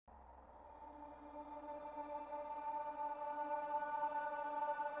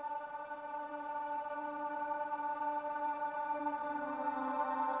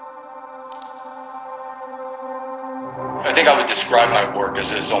think I would describe my work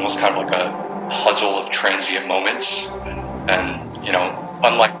as almost kind of like a puzzle of transient moments. And, you know,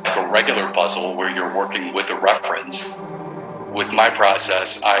 unlike a regular puzzle where you're working with a reference, with my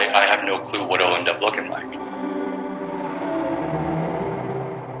process, I have no clue what it'll end up looking like.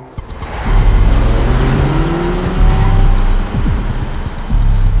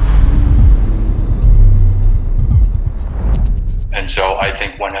 And so I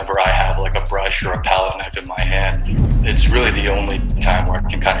think whenever I have like a brush or a palette knife in my hand, it's really the only time where I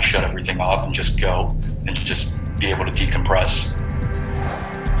can kind of shut everything off and just go and just be able to decompress.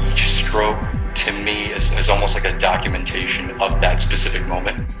 Each stroke to me is almost like a documentation of that specific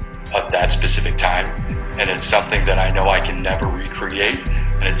moment, of that specific time. And it's something that I know I can never recreate,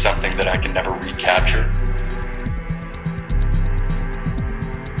 and it's something that I can never recapture.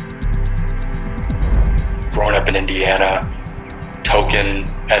 Growing up in Indiana, token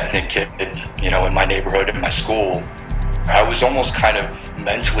ethnic kid, you know, in my neighborhood, in my school, I was almost kind of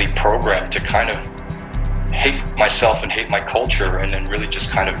mentally programmed to kind of hate myself and hate my culture, and then really just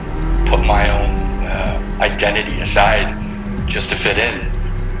kind of put my own identity aside just to fit in.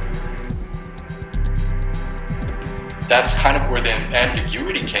 That's kind of where the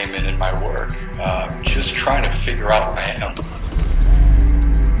ambiguity came in my work, just trying to figure out who I am.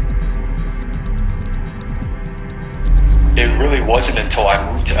 It really wasn't until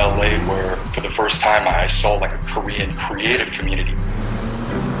I moved to LA where, for the first time, I saw like a Korean creative community.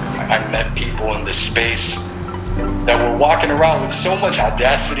 I met people in this space that were walking around with so much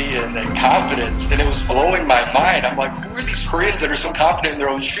audacity and confidence, and it was blowing my mind. I'm like, who are these Koreans that are so confident in their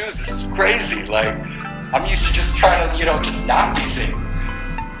own shoes? This is crazy. Like, I'm used to just trying to, you know, just not be seen.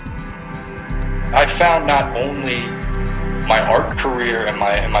 I found not only my art career and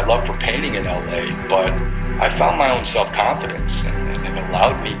my love for painting in LA, but I found my own self-confidence, and it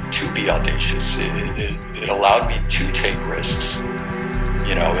allowed me to be audacious. It allowed me to take risks.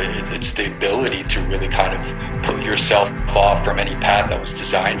 You know, it's the ability to really kind of put yourself off from any path that was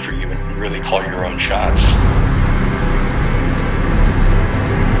designed for you and really call your own shots.